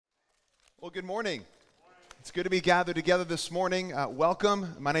Well, good morning. It's good to be gathered together this morning. Welcome.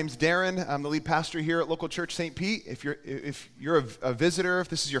 My name's Darren. I'm the lead pastor here at Local Church St. Pete. If you're a visitor, if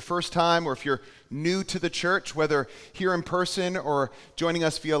this is your first time, or if you're new to the church, whether here in person or joining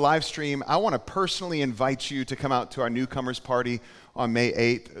us via live stream, I want to personally invite you to come out to our newcomers party on May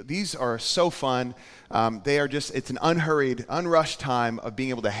 8th. These are so fun. It's an unhurried, unrushed time of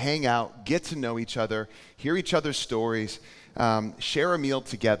being able to hang out, get to know each other, hear each other's stories, share a meal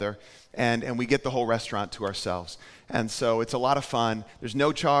together. And we get the whole restaurant to ourselves. And so it's a lot of fun. There's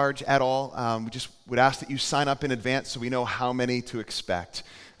no charge at all. We just would ask that you sign up in advance so we know how many to expect.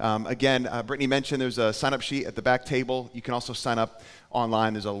 Brittany mentioned there's a sign-up sheet at the back table. You can also sign up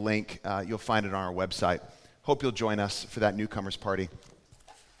online. There's a link. You'll find it on our website. Hope you'll join us for that newcomers party.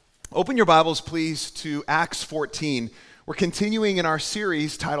 Open your Bibles, please, to Acts 14. We're continuing in our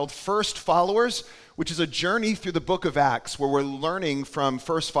series titled First Followers, which is a journey through the book of Acts where we're learning from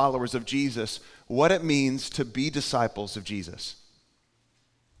first followers of Jesus what it means to be disciples of Jesus.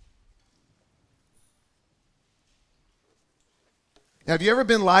 Have you ever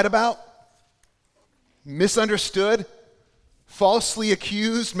been lied about, misunderstood, falsely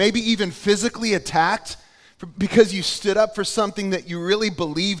accused, maybe even physically attacked because you stood up for something that you really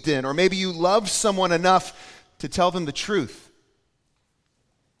believed in, or maybe you loved someone enough to tell them the truth?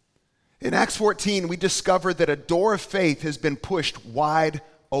 In Acts 14, we discovered that a door of faith has been pushed wide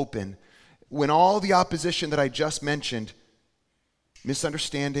open when all the opposition that I just mentioned,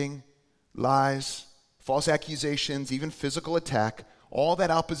 misunderstanding, lies, false accusations, even physical attack, all that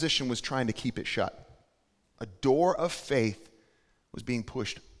opposition was trying to keep it shut. A door of faith was being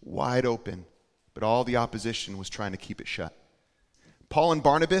pushed wide open, but all the opposition was trying to keep it shut. Paul and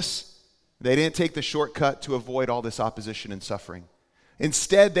Barnabas, they didn't take the shortcut to avoid all this opposition and suffering.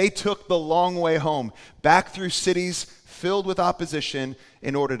 Instead, they took the long way home, back through cities filled with opposition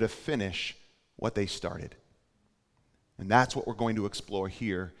in order to finish what they started. And that's what we're going to explore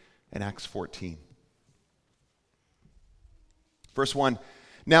here in Acts 14. Verse 1,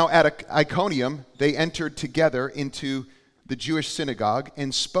 now at Iconium, they entered together into the Jewish synagogue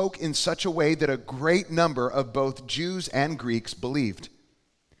and spoke in such a way that a great number of both Jews and Greeks believed.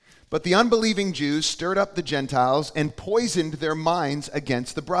 But the unbelieving Jews stirred up the Gentiles and poisoned their minds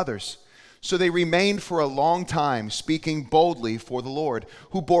against the brothers. So they remained for a long time, speaking boldly for the Lord,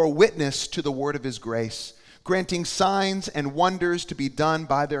 who bore witness to the word of his grace, granting signs and wonders to be done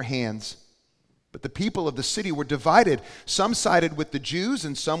by their hands. But the people of the city were divided. Some sided with the Jews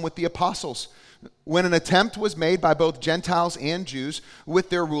and some with the apostles. When an attempt was made by both Gentiles and Jews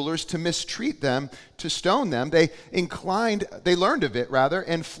with their rulers to mistreat them, to stone them, they learned of it,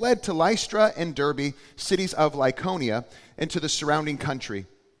 and fled to Lystra and Derbe, cities of Lycaonia, and to the surrounding country.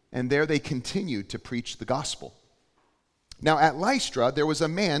 And there they continued to preach the gospel. Now at Lystra there was a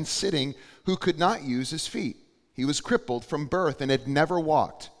man sitting who could not use his feet. He was crippled from birth and had never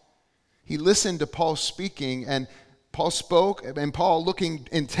walked. He listened to Paul speaking, and Paul spoke, and Paul, looking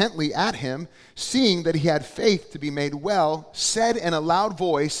intently at him, seeing that he had faith to be made well, said in a loud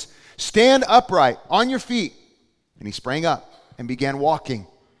voice, "Stand upright on your feet." And he sprang up and began walking.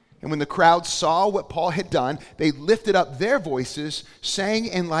 And when the crowd saw what Paul had done, they lifted up their voices, saying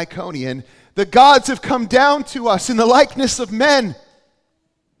in Lycaonian, "The gods have come down to us in the likeness of men."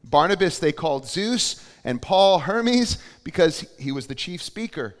 Barnabas they called Zeus, and Paul Hermes, because he was the chief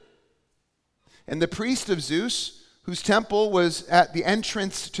speaker. And the priest of Zeus, whose temple was at the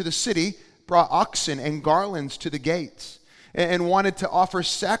entrance to the city, brought oxen and garlands to the gates and wanted to offer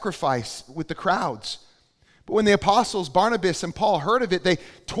sacrifice with the crowds. But when the apostles Barnabas and Paul heard of it, they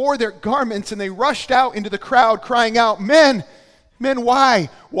tore their garments and they rushed out into the crowd crying out, Men, why?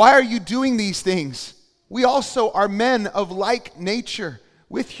 Why are you doing these things? We also are men of like nature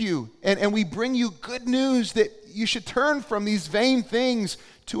with you, and we bring you good news that you should turn from these vain things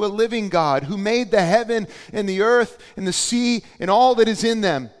to a living God who made the heaven and the earth and the sea and all that is in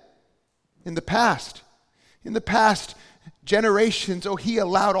them. In the past generations, he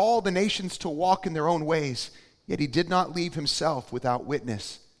allowed all the nations to walk in their own ways, yet he did not leave himself without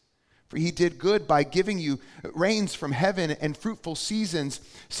witness. For he did good by giving you rains from heaven and fruitful seasons,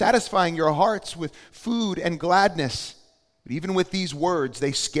 satisfying your hearts with food and gladness. But even with these words,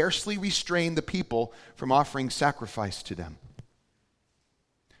 they scarcely restrained the people from offering sacrifice to them.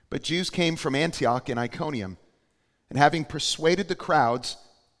 But Jews came from Antioch and Iconium, and having persuaded the crowds,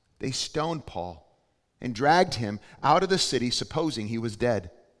 they stoned Paul and dragged him out of the city, supposing he was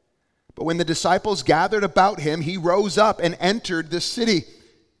dead. But when the disciples gathered about him, he rose up and entered the city.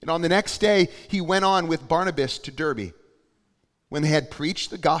 And on the next day, he went on with Barnabas to Derbe. When they had preached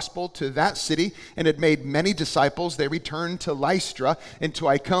the gospel to that city and had made many disciples, they returned to Lystra and to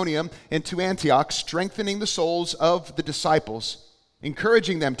Iconium and to Antioch, strengthening the souls of the disciples,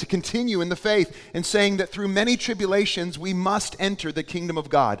 encouraging them to continue in the faith, and saying that through many tribulations we must enter the kingdom of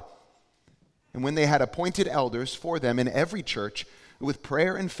God. And when they had appointed elders for them in every church, with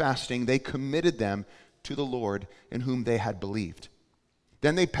prayer and fasting, they committed them to the Lord in whom they had believed.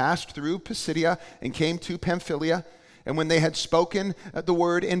 Then they passed through Pisidia and came to Pamphylia. And when they had spoken the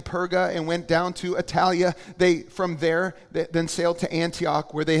word in Perga and went down to Italia, they from there then sailed to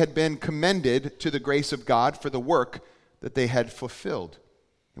Antioch, where they had been commended to the grace of God for the work that they had fulfilled.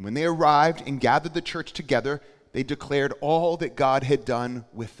 And when they arrived and gathered the church together, they declared all that God had done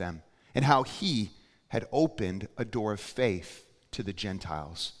with them, and how he had opened a door of faith to the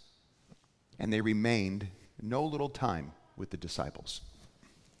Gentiles. And they remained no little time with the disciples.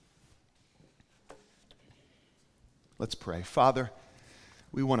 Let's pray. Father,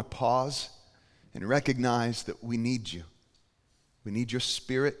 we want to pause and recognize that we need you. We need your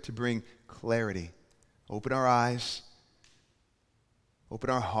Spirit to bring clarity. Open our eyes, open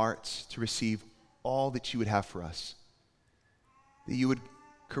our hearts to receive all that you would have for us. That you would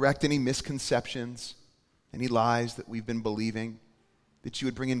correct any misconceptions, any lies that we've been believing. That you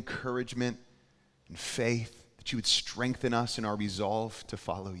would bring encouragement and faith. That you would strengthen us in our resolve to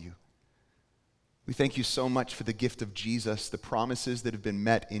follow you. We thank you so much for the gift of Jesus, the promises that have been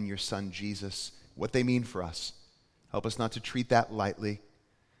met in your Son, Jesus, what they mean for us. Help us not to treat that lightly,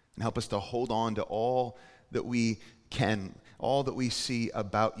 and help us to hold on to all that we can, all that we see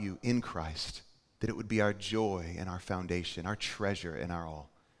about you in Christ, that it would be our joy and our foundation, our treasure and our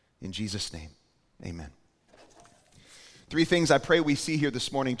all. In Jesus' name, amen. 3 things I pray we see here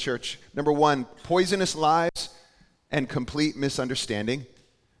this morning, church. Number 1, poisonous lies and complete misunderstanding.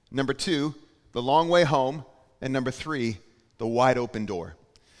 Number 2, the long way home. And number 3, the wide open door.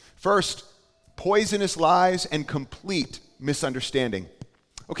 First, poisonous lies and complete misunderstanding.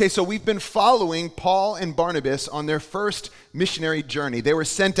 Okay, so we've been following Paul and Barnabas on their first missionary journey. They were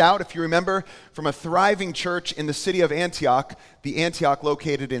sent out, if you remember, from a thriving church in the city of Antioch, the Antioch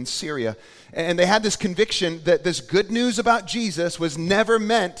located in Syria. And they had this conviction that this good news about Jesus was never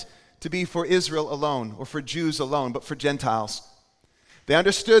meant to be for Israel alone or for Jews alone, but for Gentiles. They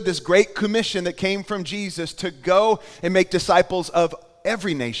understood this great commission that came from Jesus to go and make disciples of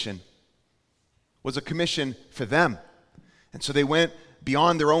every nation was a commission for them. And so they went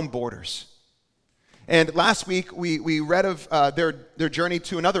beyond their own borders. And last week, we read of their journey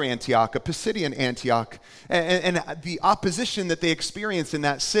to another Antioch, a Pisidian Antioch, and the opposition that they experienced in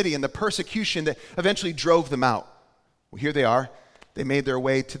that city and the persecution that eventually drove them out. Well, here they are. They made their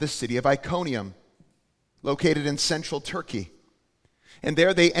way to the city of Iconium, located in central Turkey. And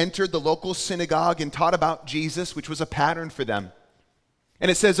there they entered the local synagogue and taught about Jesus, which was a pattern for them. And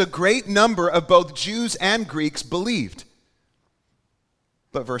it says a great number of both Jews and Greeks believed.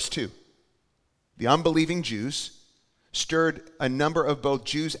 But verse 2, the unbelieving Jews stirred a number of both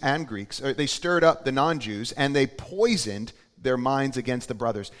Jews and Greeks, or they stirred up the non-Jews, and they poisoned their minds against the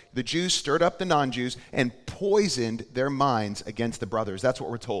brothers. The Jews stirred up the non-Jews and poisoned their minds against the brothers. That's what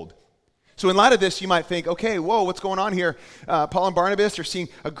we're told. So in light of this, you might think, okay, whoa, what's going on here? Paul and Barnabas are seeing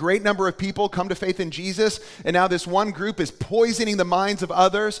a great number of people come to faith in Jesus, and now this one group is poisoning the minds of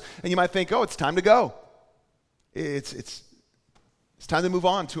others, and you might think, oh, it's time to go. It's time to move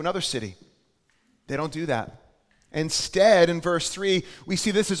on to another city. They don't do that. Instead, in verse 3, we see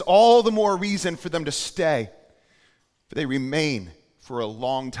this is all the more reason for them to stay. For they remain for a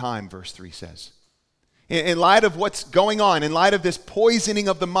long time, verse 3 says. In light of what's going on, in light of this poisoning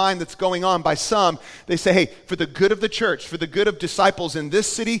of the mind that's going on by some, they say, hey, for the good of the church, for the good of disciples in this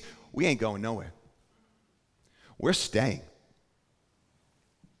city, we ain't going nowhere. We're staying.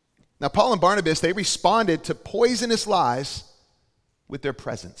 Now, Paul and Barnabas, they responded to poisonous lies with their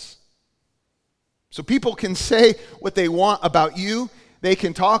presence. So people can say what they want about you. They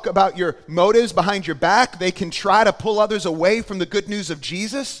can talk about your motives behind your back. They can try to pull others away from the good news of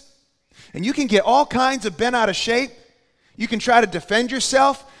Jesus. And you can get all kinds of bent out of shape. You can try to defend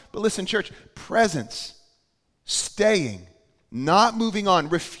yourself. But listen, church, presence, staying, not moving on,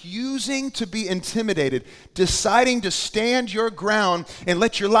 refusing to be intimidated, deciding to stand your ground and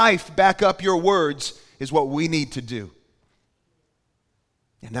let your life back up your words is what we need to do.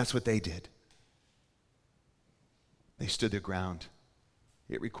 And that's what they did. They stood their ground.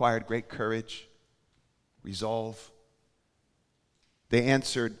 It required great courage, resolve. They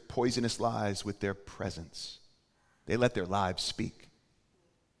answered poisonous lies with their presence. They let their lives speak.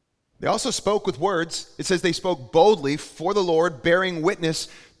 They also spoke with words. It says they spoke boldly for the Lord, bearing witness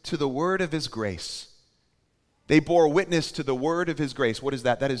to the word of his grace. They bore witness to the word of his grace. What is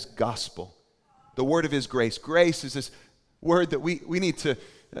that? That is gospel. The word of his grace. Grace is this word that we need to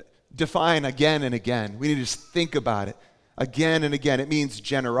define again and again. We need to just think about it again and again. It means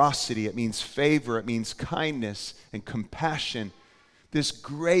generosity. It means favor. It means kindness and compassion. This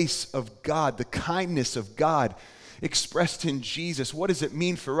grace of God, the kindness of God expressed in Jesus. What does it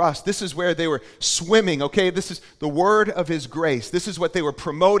mean for us? This is where they were swimming, okay? This is the word of his grace. This is what they were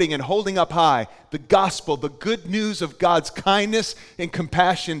promoting and holding up high. The gospel, the good news of God's kindness and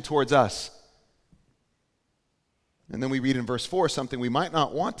compassion towards us. And then we read in verse 4 something we might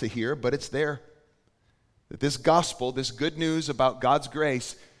not want to hear, but it's there. That this gospel, this good news about God's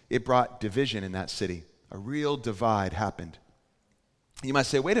grace, it brought division in that city. A real divide happened. You might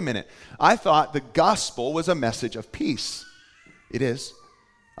say, wait a minute. I thought the gospel was a message of peace. It is.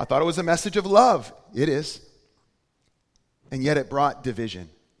 I thought it was a message of love. It is. And yet it brought division.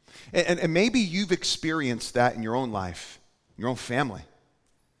 And maybe you've experienced that in your own life, your own family.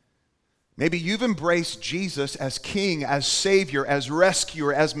 Maybe you've embraced Jesus as King, as Savior, as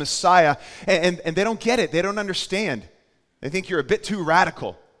Rescuer, as Messiah, and they don't get it. They don't understand. They think you're a bit too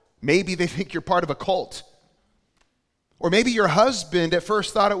radical. Maybe they think you're part of a cult. Or maybe your husband at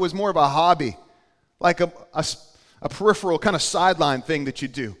first thought it was more of a hobby, like a peripheral kind of sideline thing that you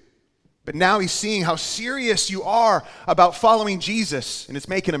do. But now he's seeing how serious you are about following Jesus, and it's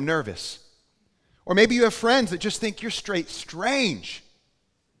making him nervous. Or maybe you have friends that just think you're straight strange.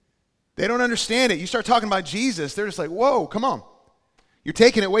 They don't understand it. You start talking about Jesus, they're just like, whoa, come on. You're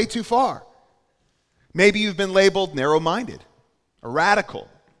taking it way too far. Maybe you've been labeled narrow-minded, or radical,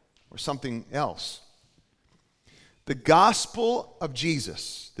 or something else. The gospel of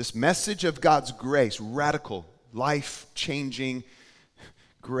Jesus, this message of God's grace, radical, life-changing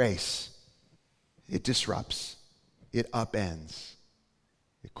grace, it disrupts, it upends,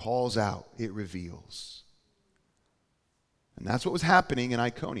 it calls out, it reveals. And that's what was happening in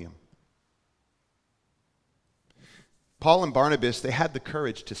Iconium. Paul and Barnabas, they had the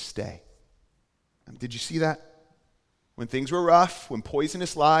courage to stay. Did you see that? When things were rough, when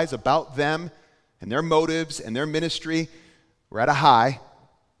poisonous lies about them and their motives and their ministry were at a high,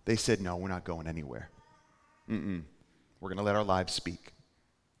 they said, no, we're not going anywhere. We're going to let our lives speak.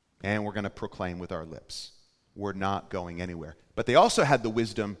 And we're going to proclaim with our lips. We're not going anywhere. But they also had the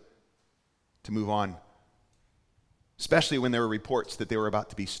wisdom to move on, especially when there were reports that they were about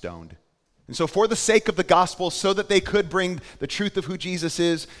to be stoned. And so for the sake of the gospel, so that they could bring the truth of who Jesus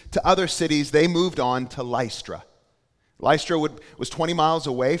is to other cities, they moved on to Lystra. Lystra was 20 miles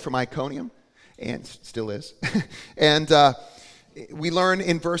away from Iconium, and still is. And we learn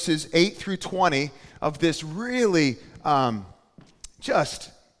in verses 8 through 20 of this really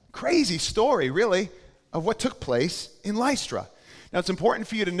just crazy story, really, of what took place in Lystra. Now, it's important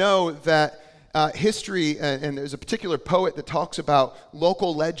for you to know that history, and there's a particular poet that talks about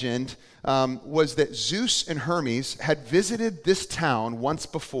local legend, was that Zeus and Hermes had visited this town once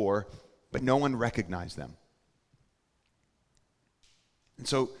before, but no one recognized them. And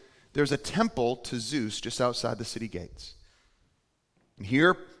so there's a temple to Zeus just outside the city gates. And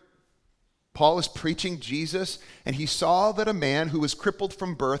here, Paul is preaching Jesus, and he saw that a man who was crippled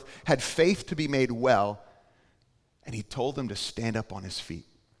from birth had faith to be made well, and he told him to stand up on his feet.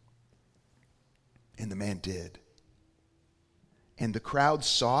 And the man did. And the crowd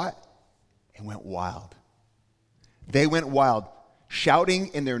saw it and went wild. They went wild, shouting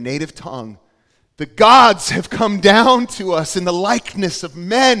in their native tongue, "The gods have come down to us in the likeness of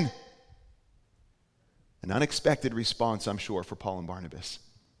men." An unexpected response, I'm sure, for Paul and Barnabas.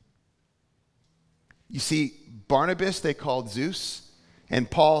 You see, Barnabas they called Zeus, and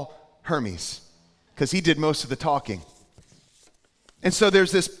Paul Hermes, because he did most of the talking. And so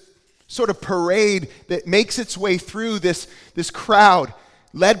there's this sort of parade that makes its way through this crowd,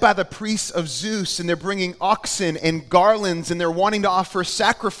 led by the priests of Zeus, and they're bringing oxen and garlands, and they're wanting to offer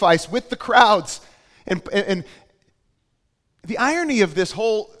sacrifice with the crowds. And the irony of this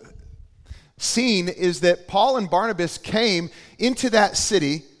whole scene is that Paul and Barnabas came into that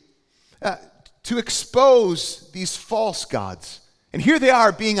city to expose these false gods. And here they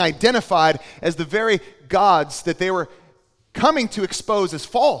are being identified as the very gods that they were coming to expose as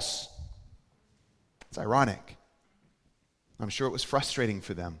false. It's ironic. I'm sure it was frustrating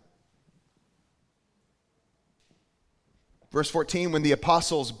for them. Verse 14, when the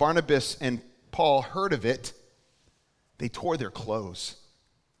apostles Barnabas and Paul heard of it, they tore their clothes.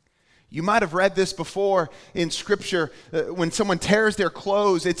 You might have read this before in Scripture. When someone tears their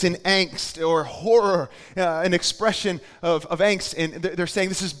clothes, it's an angst or horror, an expression of angst. And they're saying,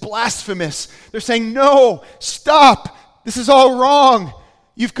 this is blasphemous. They're saying, no, stop. This is all wrong.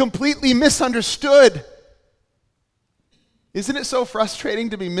 You've completely misunderstood. Isn't it so frustrating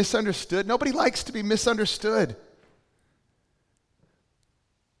to be misunderstood? Nobody likes to be misunderstood.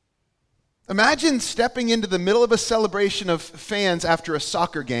 Imagine stepping into the middle of a celebration of fans after a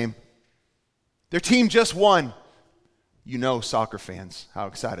soccer game. Their team just won. You know soccer fans, how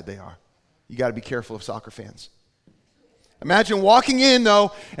excited they are. You got to be careful of soccer fans. Imagine walking in,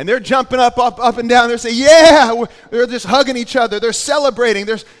 though, and they're jumping up and down. They're saying, yeah! They're just hugging each other. They're celebrating.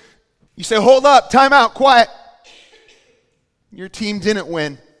 You say, hold up, time out, quiet. Your team didn't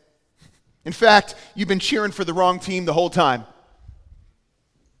win. In fact, you've been cheering for the wrong team the whole time.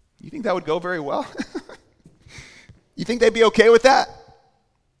 You think that would go very well? You think they'd be okay with that?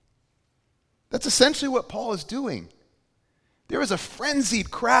 That's essentially what Paul is doing. There is a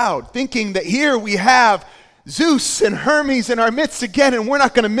frenzied crowd thinking that here we have Zeus and Hermes in our midst again, and we're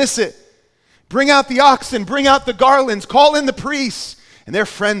not going to miss it. Bring out the oxen, bring out the garlands, call in the priests. And they're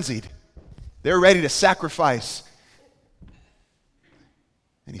frenzied. They're ready to sacrifice.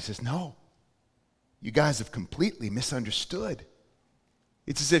 And he says, no, you guys have completely misunderstood.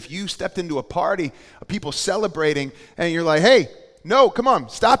 It's as if you stepped into a party of people celebrating, and you're like, hey, no, come on,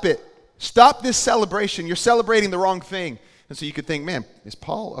 stop it. Stop this celebration. You're celebrating the wrong thing. And so you could think, man, is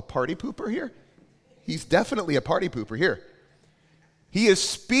Paul a party pooper here? He's definitely a party pooper here. He is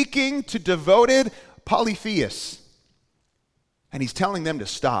speaking to devoted polytheists, and he's telling them to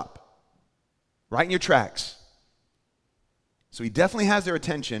stop. Right in your tracks. So he definitely has their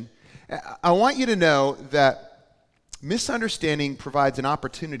attention. I want you to know that misunderstanding provides an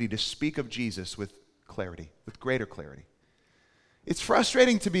opportunity to speak of Jesus with clarity, with greater clarity. It's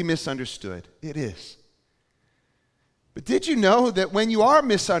frustrating to be misunderstood. It is. But did you know that when you are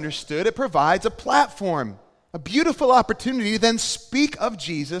misunderstood, it provides a platform, a beautiful opportunity to then speak of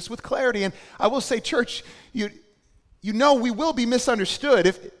Jesus with clarity? And I will say, church, you know we will be misunderstood.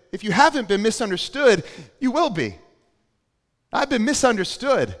 If you haven't been misunderstood, you will be. I've been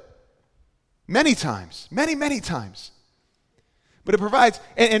misunderstood many times, many times. But it provides,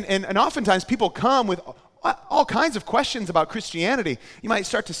 and oftentimes people come with all kinds of questions about Christianity. You might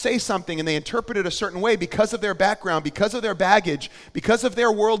start to say something and they interpret it a certain way because of their background, because of their baggage, because of their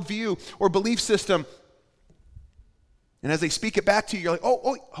worldview or belief system. And as they speak it back to you, you're like,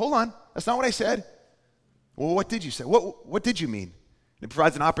 oh, hold on, that's not what I said. Well, what did you say? What did you mean? And it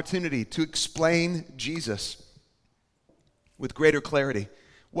provides an opportunity to explain Jesus with greater clarity.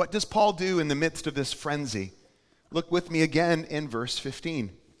 What does Paul do in the midst of this frenzy? Look with me again in verse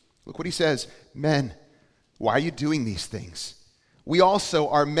 15. Look what he says. Men, why are you doing these things? We also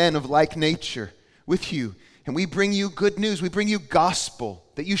are men of like nature with you, and we bring you good news. We bring you gospel,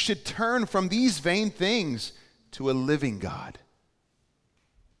 that you should turn from these vain things to a living God.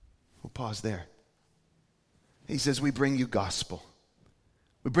 We'll pause there. He says, we bring you gospel.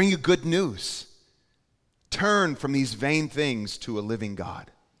 We bring you good news. Turn from these vain things to a living God.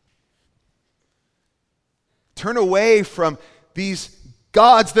 Turn away from these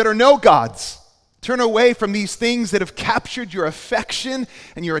gods that are no gods. Turn away from these things that have captured your affection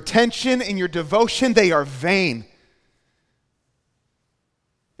and your attention and your devotion. They are vain.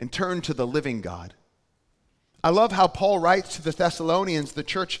 And turn to the living God. I love how Paul writes to the Thessalonians, the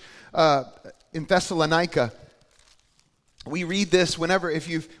church in Thessalonica. We read this whenever, if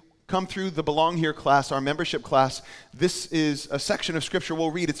you've come through the Belong Here class, our membership class, this is a section of Scripture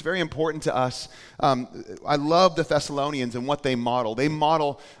we'll read. It's very important to us. I love the Thessalonians and what they model.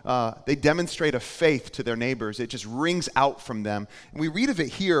 They demonstrate a faith to their neighbors. It just rings out from them. And we read of it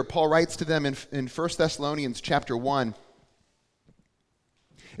here. Paul writes to them in 1 Thessalonians chapter 1.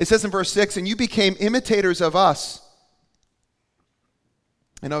 It says in verse 6, and you became imitators of us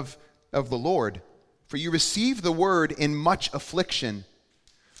and of the Lord, for you received the word in much affliction,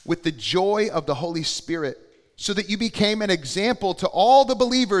 with the joy of the Holy Spirit, so that you became an example to all the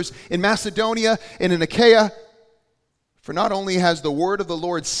believers in Macedonia and in Achaia. For not only has the word of the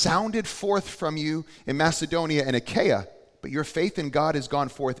Lord sounded forth from you in Macedonia and Achaia, but your faith in God has gone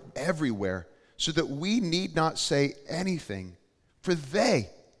forth everywhere, so that we need not say anything. For they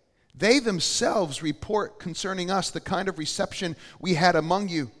themselves report concerning us the kind of reception we had among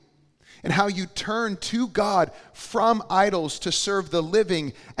you, and how you turned to God from idols to serve the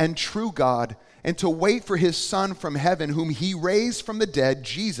living and true God, and to wait for his Son from heaven, whom he raised from the dead,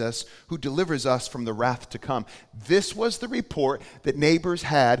 Jesus, who delivers us from the wrath to come. This was the report that neighbors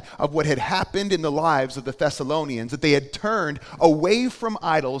had of what had happened in the lives of the Thessalonians, that they had turned away from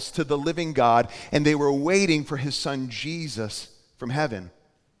idols to the living God, and they were waiting for his Son Jesus from heaven.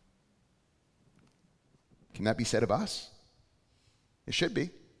 Can that be said of us? It should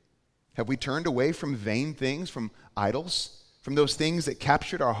be. Have we turned away from vain things, from idols, from those things that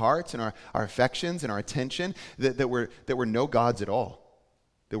captured our hearts and our affections and our attention, that were no gods at all,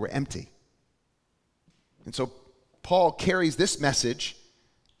 that were empty. And so Paul carries this message: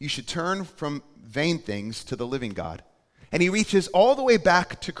 you should turn from vain things to the living God. And he reaches all the way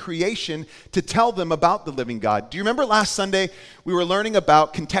back to creation to tell them about the living God. Do you remember last Sunday we were learning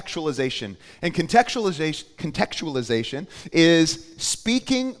about contextualization? And contextualization is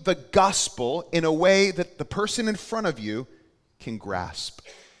speaking the gospel in a way that the person in front of you can grasp.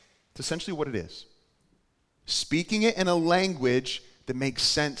 It's essentially what it is. Speaking it in a language that makes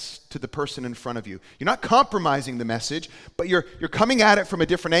sense to the person in front of you. You're not compromising the message, but you're coming at it from a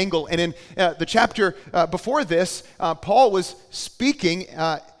different angle. And in the chapter before this, Paul was speaking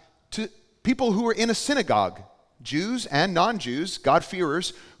to people who were in a synagogue, Jews and non-Jews,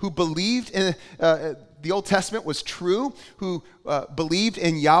 God-fearers, who believed in the Old Testament was true, who believed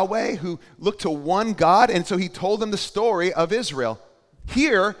in Yahweh, who looked to one God, and so he told them the story of Israel.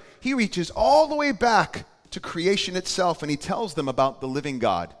 Here, he reaches all the way back to creation itself, and he tells them about the living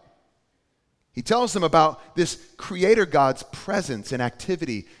God. He tells them about this Creator God's presence and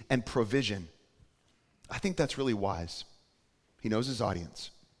activity and provision. I think that's really wise. He knows his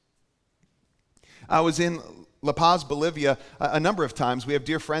audience. I was in La Paz, Bolivia, a number of times. We have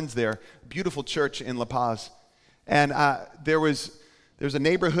dear friends there. Beautiful church in La Paz. And there's a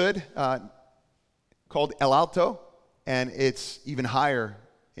neighborhood called El Alto, and it's even higher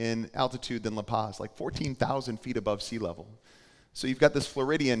in altitude than La Paz, like 14,000 feet above sea level. So you've got this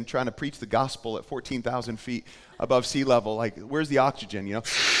Floridian trying to preach the gospel at 14,000 feet above sea level. Like, where's the oxygen, you know?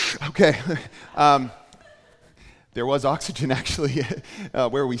 Okay. There was oxygen, actually,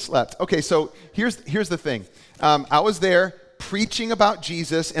 where we slept. Okay, so here's the thing. I was there preaching about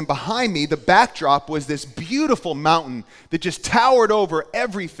Jesus, and behind me, the backdrop was this beautiful mountain that just towered over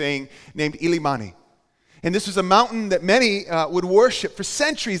everything named Illimani. And this was a mountain that many would worship. For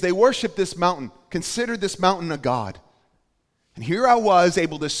centuries, they worshiped this mountain, considered this mountain a god. And here I was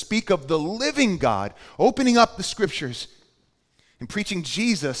able to speak of the living God, opening up the scriptures and preaching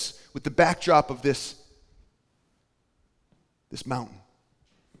Jesus with the backdrop of this mountain,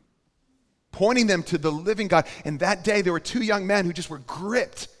 pointing them to the living God. And that day, there were two young men who just were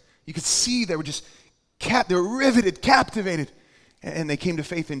gripped. You could see they were just they were riveted, captivated, and they came to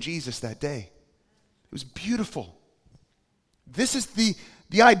faith in Jesus that day. It was beautiful. This is the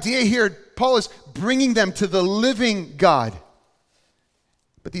idea here. Paul is bringing them to the living God.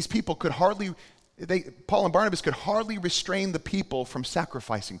 But these people could Paul and Barnabas could hardly restrain the people from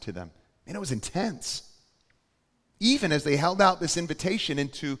sacrificing to them. And it was intense. Even as they held out this invitation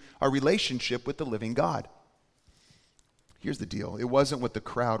into a relationship with the living God. Here's the deal. It wasn't what the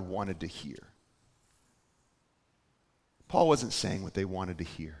crowd wanted to hear. Paul wasn't saying what they wanted to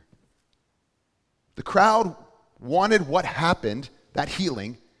hear. The crowd wanted what happened, that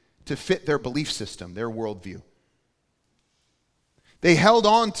healing, to fit their belief system, their worldview. They held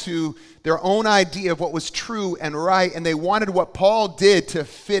on to their own idea of what was true and right, and they wanted what Paul did to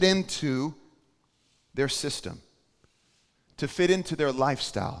fit into their system, to fit into their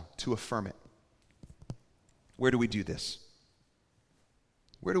lifestyle, to affirm it. Where do we do this?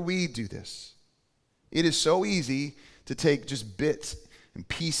 Where do we do this? It is so easy to take just bits and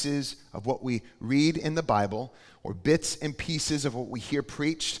pieces of what we read in the Bible, or bits and pieces of what we hear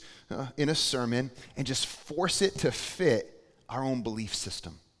preached in a sermon, and just force it to fit our own belief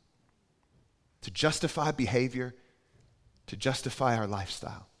system, to justify behavior, to justify our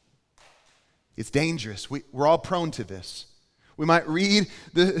lifestyle. It's dangerous. We're all prone to this. We might read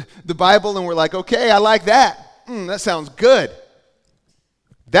the Bible and we're like, okay, I like that. That sounds good.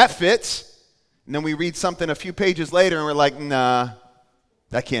 That fits. And then we read something a few pages later and we're like, nah,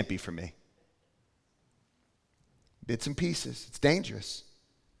 that can't be for me. Bits and pieces. It's dangerous.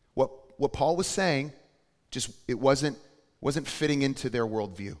 What Paul was saying, it wasn't fitting into their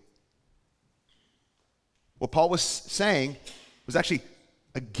worldview. What Paul was saying was actually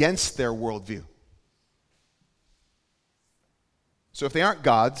against their worldview. So if they aren't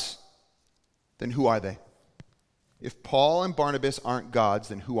gods, then who are they? If Paul and Barnabas aren't gods,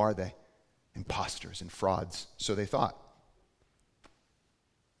 then who are they? Imposters and frauds, so they thought.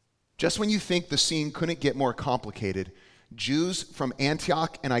 Just when you think the scene couldn't get more complicated, Jews from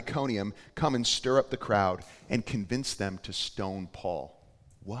Antioch and Iconium come and stir up the crowd and convince them to stone Paul.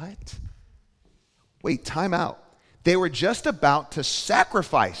 What? Wait, time out. They were just about to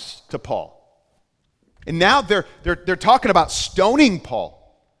sacrifice to Paul. And now they're talking about stoning Paul.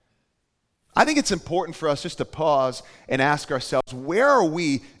 I think it's important for us just to pause and ask ourselves, where are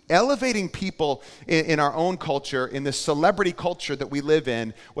we elevating people in our own culture, in this celebrity culture that we live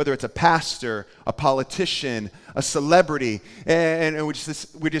in, whether it's a pastor, a politician, a celebrity, and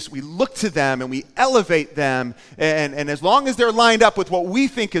we look to them and we elevate them, and as long as they're lined up with what we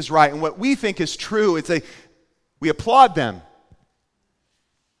think is right and what we think is true, we applaud them.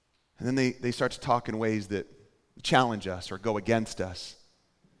 And then they start to talk in ways that challenge us or go against us.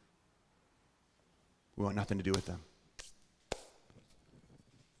 We want nothing to do with them.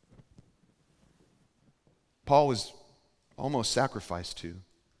 Paul was almost sacrificed to,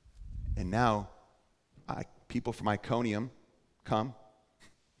 and now people from Iconium come,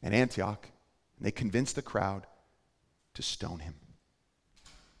 and Antioch, and they convince the crowd to stone him.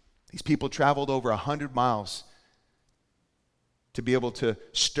 These people traveled over 100 miles to be able to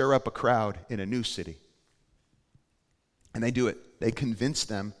stir up a crowd in a new city. And they do it. They convince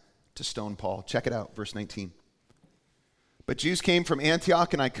them to stone Paul. Check it out, verse 19. But Jews came from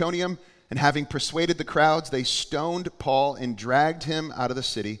Antioch and Iconium, and having persuaded the crowds, they stoned Paul and dragged him out of the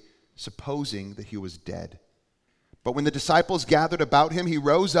city, supposing that he was dead. But when the disciples gathered about him, he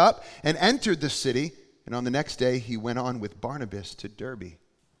rose up and entered the city, and on the next day he went on with Barnabas to Derbe.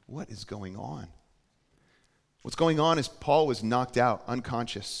 What is going on? What's going on is Paul was knocked out,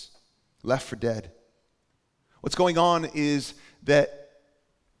 unconscious, left for dead. What's going on is that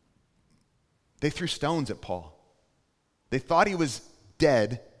they threw stones at Paul. They thought he was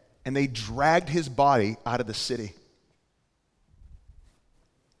dead, and they dragged his body out of the city.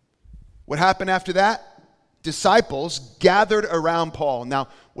 What happened after that? Disciples gathered around Paul. Now,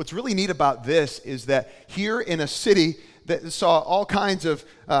 what's really neat about this is that here in a city that saw all kinds of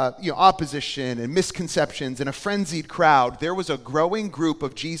opposition and misconceptions and a frenzied crowd, there was a growing group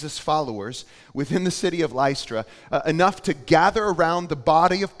of Jesus followers within the city of Lystra, enough to gather around the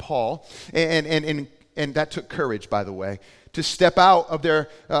body of Paul, and that took courage, by the way, to step out of their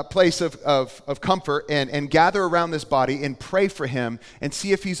place of comfort and gather around this body and pray for him and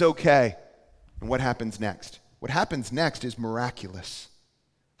see if he's okay. And what happens next? What happens next is miraculous.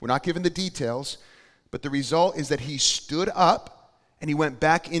 We're not given the details, but the result is that he stood up and he went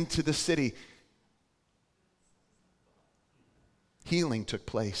back into the city. Healing took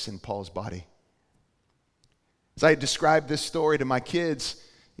place in Paul's body. As I described this story to my kids,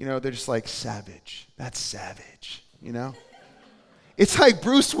 they're just like, savage. That's savage, It's like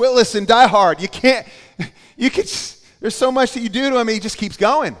Bruce Willis in Die Hard. There's so much that you do to him, and he just keeps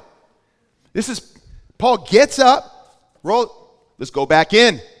going. Paul gets up, let's go back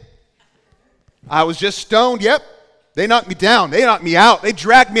in. I was just stoned, yep. They knocked me down, they knocked me out, they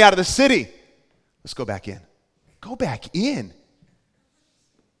dragged me out of the city. Let's go back in. Go back in.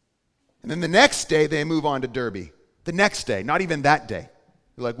 And then the next day, they move on to Derbe. The next day, not even that day.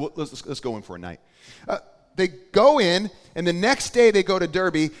 They're like, let's go in for a night. They go in, and the next day they go to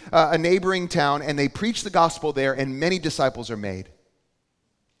Derbe, a neighboring town, and they preach the gospel there, and many disciples are made.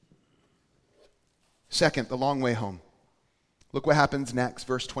 Second, the long way home. Look what happens next,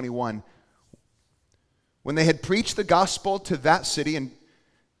 verse 21. When they had preached the gospel to that city in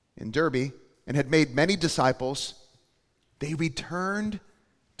Derbe and had made many disciples, they returned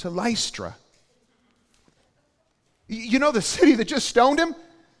to Lystra. The city that just stoned him?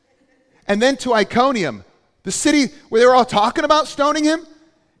 And then to Iconium, the city where they were all talking about stoning him,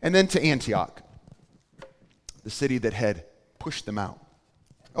 and then to Antioch, the city that had pushed them out.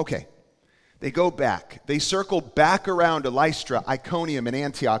 Okay, they go back. They circle back around to Lystra, Iconium, and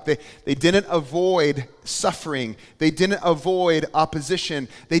Antioch. They didn't avoid suffering. They didn't avoid opposition.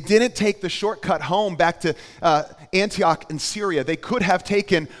 They didn't take the shortcut home back to Antioch in Syria. They could have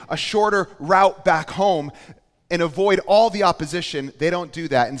taken a shorter route back home and avoid all the opposition. They don't do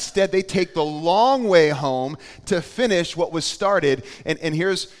that. Instead, they take the long way home to finish what was started. And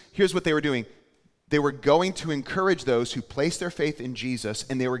here's what they were doing. They were going to encourage those who placed their faith in Jesus,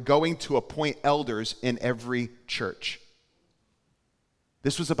 and they were going to appoint elders in every church.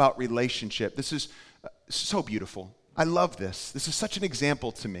 This was about relationship. This is so beautiful. I love this. This is such an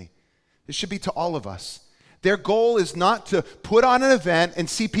example to me. This should be to all of us. Their goal is not to put on an event and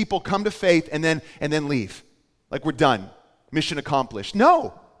see people come to faith and then leave. Like we're done. Mission accomplished.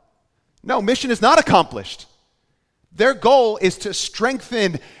 No, mission is not accomplished. Their goal is to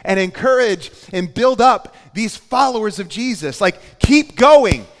strengthen and encourage and build up these followers of Jesus. Like, keep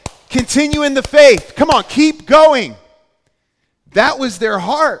going. Continue in the faith. Come on, keep going. That was their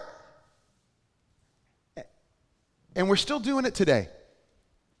heart. And we're still doing it today.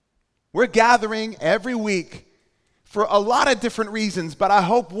 We're gathering every week for a lot of different reasons, but I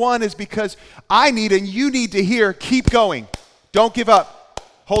hope one is because I need and you need to hear, keep going. Don't give up.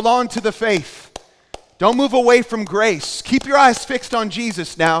 Hold on to the faith. Don't move away from grace. Keep your eyes fixed on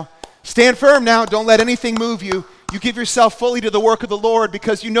Jesus now. Stand firm now. Don't let anything move you. You give yourself fully to the work of the Lord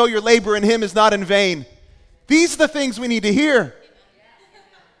because you know your labor in him is not in vain. These are the things we need to hear.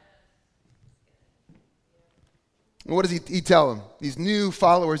 And what does he tell them? These new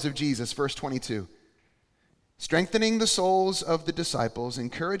followers of Jesus, verse 22. Strengthening the souls of the disciples,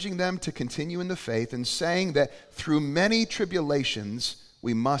 encouraging them to continue in the faith, and saying that through many tribulations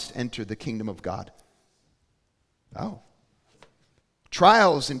we must enter the kingdom of God. Oh.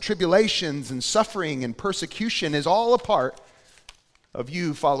 Trials and tribulations and suffering and persecution is all a part of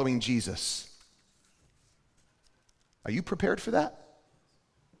you following Jesus. Are you prepared for that?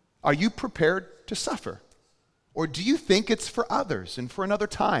 Are you prepared to suffer? Or do you think it's for others and for another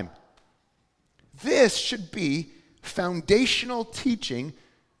time? This should be foundational teaching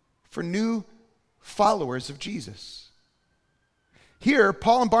for new followers of Jesus. Here,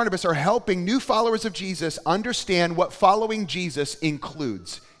 Paul and Barnabas are helping new followers of Jesus understand what following Jesus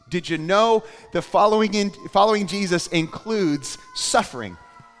includes. Did you know that following Jesus includes suffering?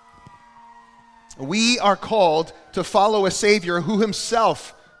 We are called to follow a Savior who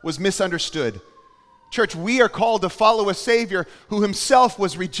himself was misunderstood. Church, we are called to follow a Savior who himself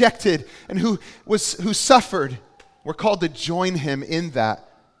was rejected and who suffered. We're called to join him in that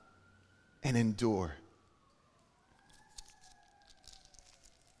and endure.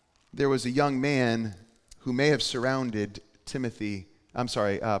 There was a young man who may have surrounded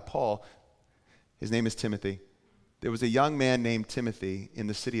Paul. His name is Timothy. There was a young man named Timothy in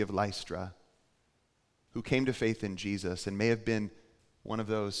the city of Lystra who came to faith in Jesus and may have been one of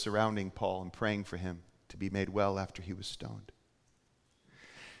those surrounding Paul and praying for him to be made well after he was stoned.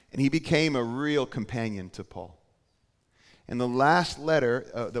 And he became a real companion to Paul. And the last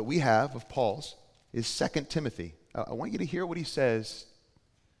letter that we have of Paul's is 2 Timothy. I want you to hear what he says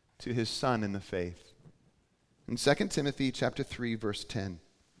to his son in the faith. In 2 Timothy chapter 3, verse 10.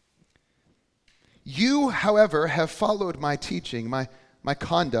 You, however, have followed my teaching, my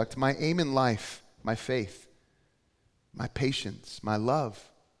conduct, my aim in life, my faith, my patience, my love,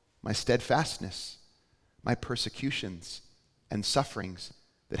 my steadfastness, my persecutions and sufferings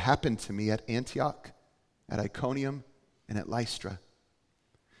that happened to me at Antioch, at Iconium, and at Lystra,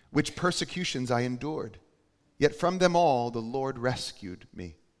 which persecutions I endured. Yet from them all the Lord rescued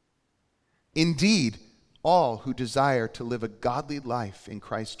me. Indeed, all who desire to live a godly life in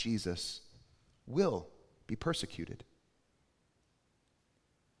Christ Jesus will be persecuted.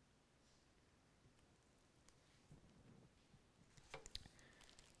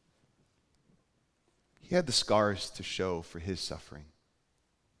 He had the scars to show for his suffering.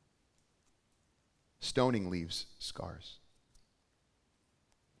 Stoning leaves scars.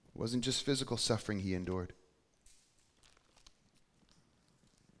 It wasn't just physical suffering he endured.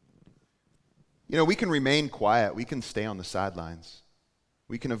 You know, we can remain quiet. We can stay on the sidelines.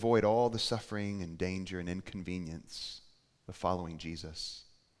 We can avoid all the suffering and danger and inconvenience of following Jesus.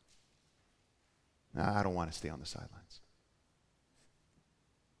 I don't want to stay on the sidelines.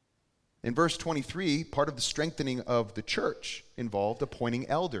 In verse 23, part of the strengthening of the church involved appointing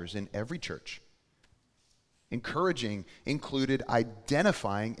elders in every church. Encouraging included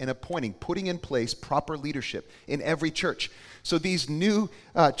identifying and appointing, putting in place proper leadership in every church. So these new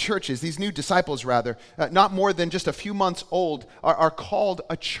churches, these new disciples rather, not more than just a few months old, are called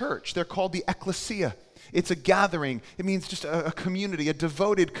a church. They're called the ecclesia. It's a gathering. It means just a community, a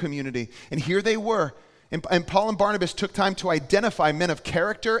devoted community. And here they were. And Paul and Barnabas took time to identify men of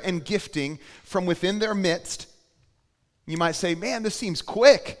character and gifting from within their midst. You might say, man, this seems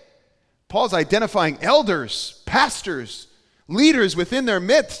quick. Paul's identifying elders, pastors, leaders within their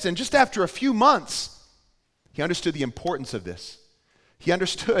midst, and just after a few months, he understood the importance of this. He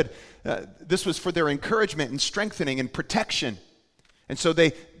understood this was for their encouragement and strengthening and protection. And so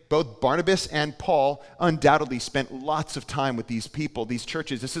both Barnabas and Paul undoubtedly spent lots of time with these people, these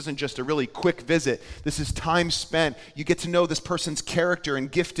churches. This isn't just a really quick visit. This is time spent. You get to know this person's character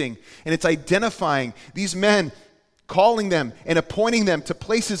and gifting, and it's identifying these men, calling them and appointing them to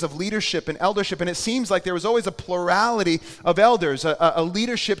places of leadership and eldership. And it seems like there was always a plurality of elders, a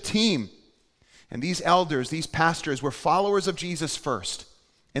leadership team. And these elders, these pastors, were followers of Jesus first,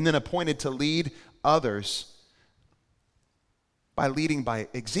 and then appointed to lead others by leading by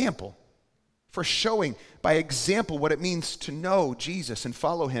example, for showing by example what it means to know Jesus and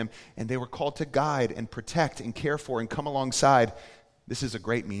follow him. And they were called to guide and protect and care for and come alongside. This is a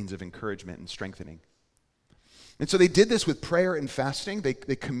great means of encouragement and strengthening. And so they did this with prayer and fasting. They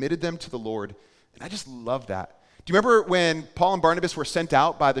committed them to the Lord. And I just love that. Do you remember when Paul and Barnabas were sent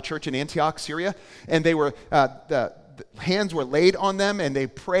out by the church in Antioch, Syria? And they were, the hands were laid on them, and they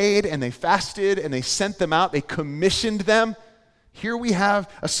prayed, and they fasted, and they sent them out. They commissioned them. Here we have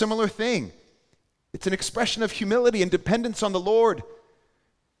a similar thing. It's an expression of humility and dependence on the Lord.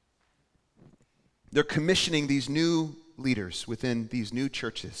 They're commissioning these new leaders within these new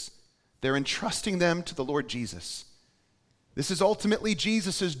churches. They're entrusting them to the Lord Jesus. This is ultimately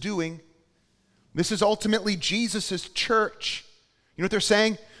Jesus' doing. This is ultimately Jesus' church. You know what they're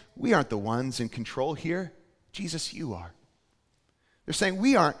saying? We aren't the ones in control here. Jesus, you are. They're saying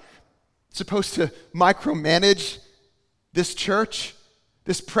we aren't supposed to micromanage this church,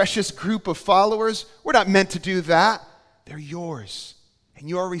 this precious group of followers. We're not meant to do that. They're yours, and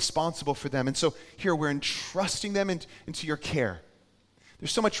you're responsible for them. And so here we're entrusting them into your care.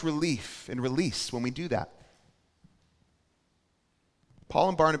 There's so much relief and release when we do that. Paul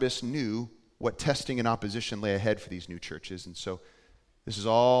and Barnabas knew what testing and opposition lay ahead for these new churches, and so this is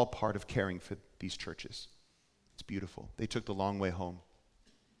all part of caring for these churches. It's beautiful. They took the long way home.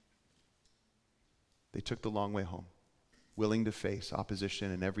 They took the long way home, willing to face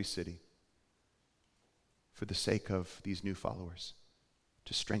opposition in every city for the sake of these new followers,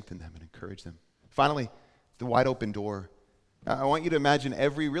 to strengthen them and encourage them. Finally, the wide open door. I want you to imagine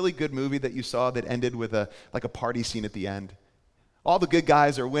every really good movie that you saw that ended with a party scene at the end. All the good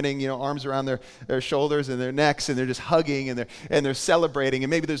guys are winning, arms around their shoulders and their necks, and they're just hugging, and they're celebrating, and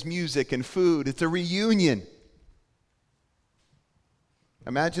maybe there's music and food. It's a reunion.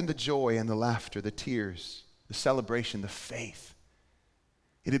 Imagine the joy and the laughter, the tears, the celebration, the faith.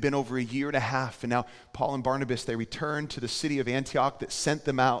 It had been over a year and a half, and now Paul and Barnabas, they returned to the city of Antioch that sent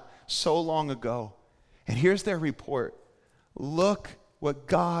them out so long ago. And here's their report. Look what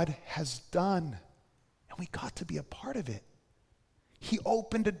God has done. And we got to be a part of it. He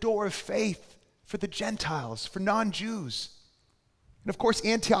opened a door of faith for the Gentiles, for non-Jews. And of course,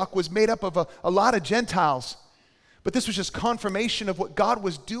 Antioch was made up of a lot of Gentiles. But this was just confirmation of what God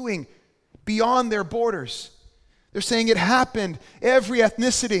was doing beyond their borders. They're saying it happened. Every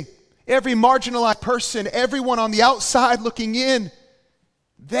ethnicity, every marginalized person, everyone on the outside looking in,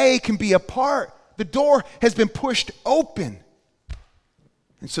 they can be a part. The door has been pushed open.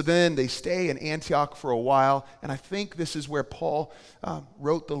 And so then they stay in Antioch for a while, and I think this is where Paul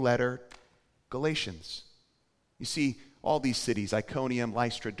wrote the letter, Galatians. You see, all these cities, Iconium,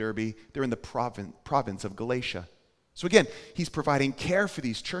 Lystra, Derbe, they're in the province of Galatia. So again, he's providing care for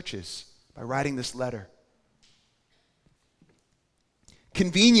these churches by writing this letter.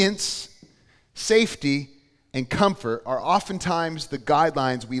 Convenience, safety, and comfort are oftentimes the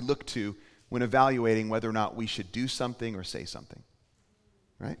guidelines we look to when evaluating whether or not we should do something or say something.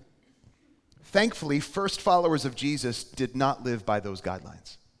 Right? Thankfully, first followers of Jesus did not live by those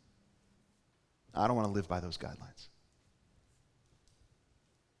guidelines. I don't want to live by those guidelines.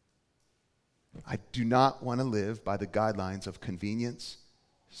 I do not want to live by the guidelines of convenience,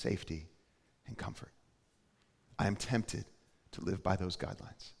 safety, and comfort. I am tempted to live by those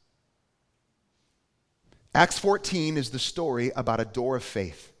guidelines. Acts 14 is the story about a door of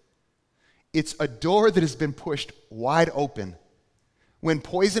faith. It's a door that has been pushed wide open when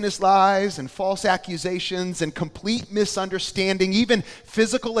poisonous lies and false accusations and complete misunderstanding, even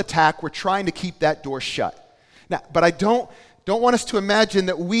physical attack, were trying to keep that door shut. Now, but I don't want us to imagine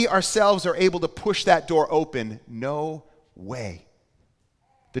that we ourselves are able to push that door open. No way.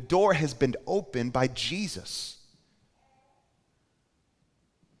 The door has been opened by Jesus.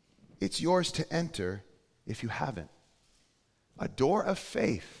 It's yours to enter if you haven't. A door of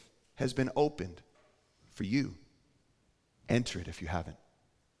faith has been opened for you. Enter it if you haven't.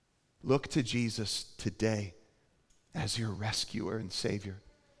 Look to Jesus today as your rescuer and Savior.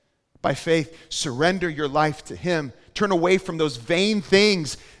 By faith, surrender your life to Him. Turn away from those vain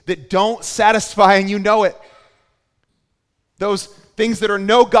things that don't satisfy, and you know it. Those things that are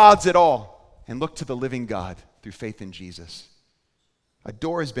no gods at all. And look to the living God through faith in Jesus. A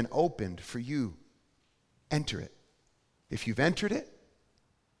door has been opened for you. Enter it. If you've entered it,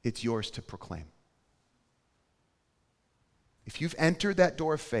 it's yours to proclaim. If you've entered that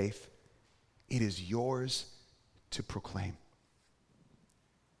door of faith, it is yours to proclaim.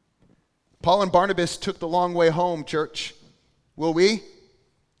 Paul and Barnabas took the long way home, church. Will we?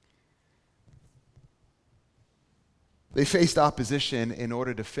 They faced opposition in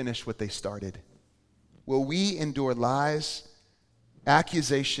order to finish what they started. Will we endure lies,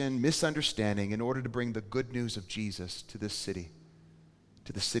 accusation, misunderstanding in order to bring the good news of Jesus to this city,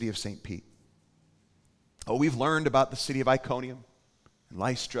 to the city of St. Pete? Oh, we've learned about the city of Iconium and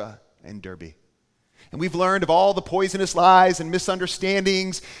Lystra and Derbe. And we've learned of all the poisonous lies and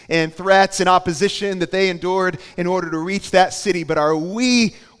misunderstandings and threats and opposition that they endured in order to reach that city. But are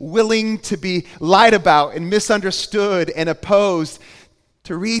we willing to be lied about and misunderstood and opposed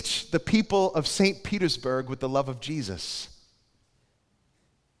to reach the people of St. Petersburg with the love of Jesus?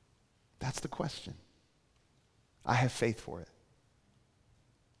 That's the question. I have faith for it.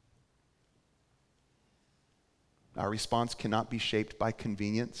 Our response cannot be shaped by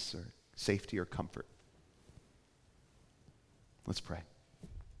convenience or safety or comfort. Let's pray.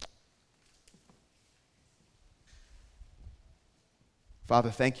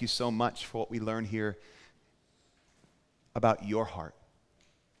 Father, thank you so much for what we learn here about your heart.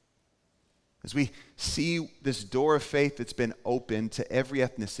 As we see this door of faith that's been opened to every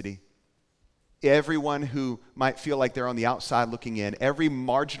ethnicity, everyone who might feel like they're on the outside looking in, every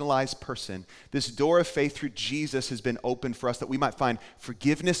marginalized person, this door of faith through Jesus has been opened for us that we might find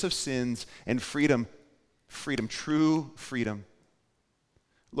forgiveness of sins and freedom, true freedom.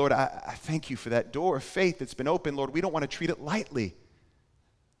 Lord, I thank you for that door of faith that's been opened. Lord, we don't want to treat it lightly.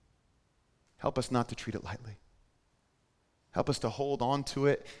 Help us not to treat it lightly. Help us to hold on to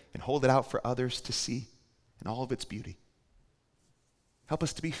it and hold it out for others to see in all of its beauty. Help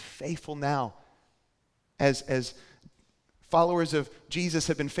us to be faithful now. As followers of Jesus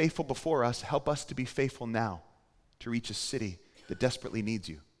have been faithful before us, help us to be faithful now to reach a city that desperately needs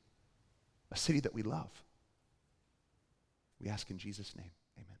you, a city that we love. We ask in Jesus' name.